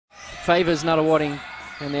favours Nunawading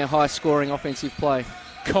and their high-scoring offensive play.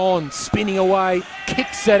 Con spinning away,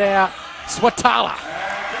 kicks it out. Swatala.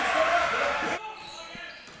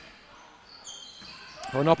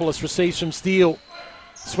 Renopoulos receives from Steele.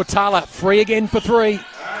 Swatala free again for 3,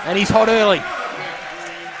 and he's hot early.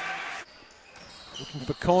 Looking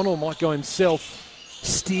for Connell, might go himself.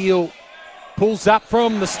 Steele pulls up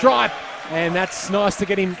from the stripe, and that's nice to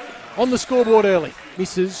get him on the scoreboard early.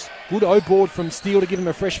 Misses. Good O-board from Steele to give him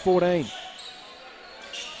a fresh 14.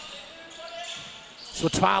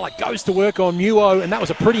 Swatala goes to work on Muo, and that was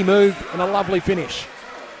a pretty move and a lovely finish.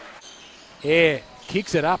 Air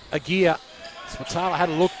kicks it up a gear. Swatala had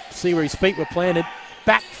a look, see where his feet were planted.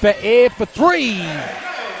 Back for Air for 3.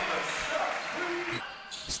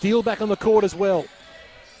 Steele back on the court as well.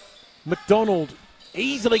 McDonald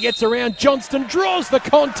easily gets around Johnston, draws the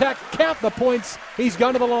contact, count the points. He's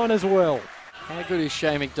going to the line as well. How good is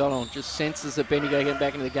Shea McDonald? Just senses that Bendigo getting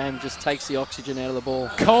back into the game, just takes the oxygen out of the ball.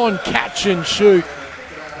 Con catch and shoot.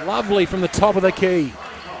 Lovely from the top of the key.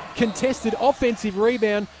 Contested offensive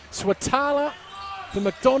rebound. Swatala for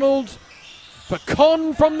McDonald. For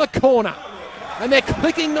Con from the corner. And they're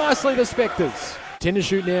clicking nicely, the Spectres. 10 to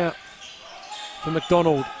shoot now for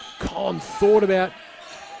McDonald. Con thought about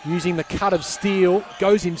using the cut of Steele.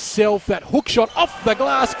 Goes himself. That hook shot off the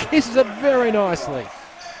glass. Kisses it very nicely.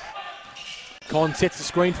 Con sets the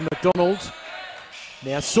screen for McDonald.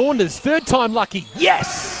 Now Saunders, third time lucky.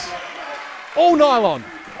 Yes! All nylon.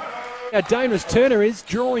 Now Damer's Turner is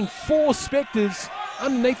drawing 4 Spectres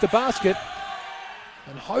underneath the basket.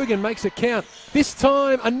 And Hogan makes it count. This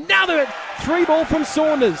time another 3-ball from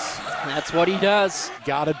Saunders. That's what he does.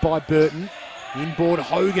 Guarded by Burton. Inboard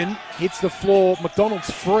Hogan hits the floor. McDonald's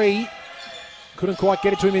free. Couldn't quite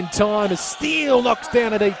get it to him in time as Steele knocks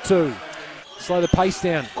down a deep 2. Slow the pace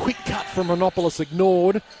down. Quick cut from Renopoulos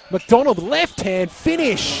ignored. McDonald left hand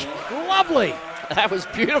finish. Lovely. That was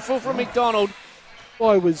beautiful from McDonald.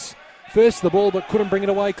 Boy was first to the ball but couldn't bring it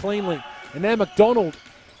away cleanly. And now McDonald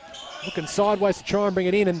looking sideways to try and bring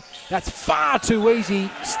it in, and that's far too easy.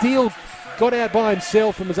 Steele got out by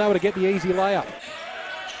himself and was able to get the easy layup.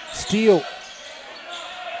 Steele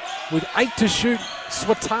with 8 to shoot.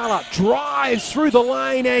 Swatala drives through the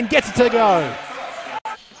lane and gets it to go.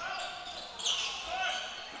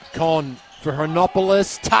 Con for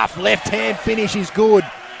Renopoulos. Tough left-hand finish is good.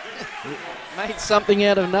 Made something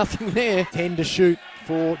out of nothing there. 10 to shoot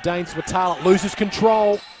for Dane Swatala. Loses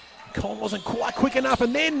control. Con wasn't quite quick enough,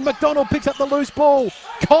 and then McDonald picks up the loose ball.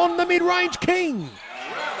 Con, the mid-range king.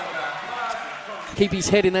 Keep his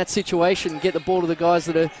head in that situation, get the ball to the guys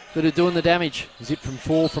that are doing the damage. He's hit from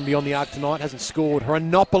 4 from beyond the arc tonight, hasn't scored.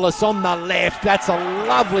 Renopoulos on the left. That's a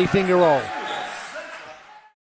lovely finger roll.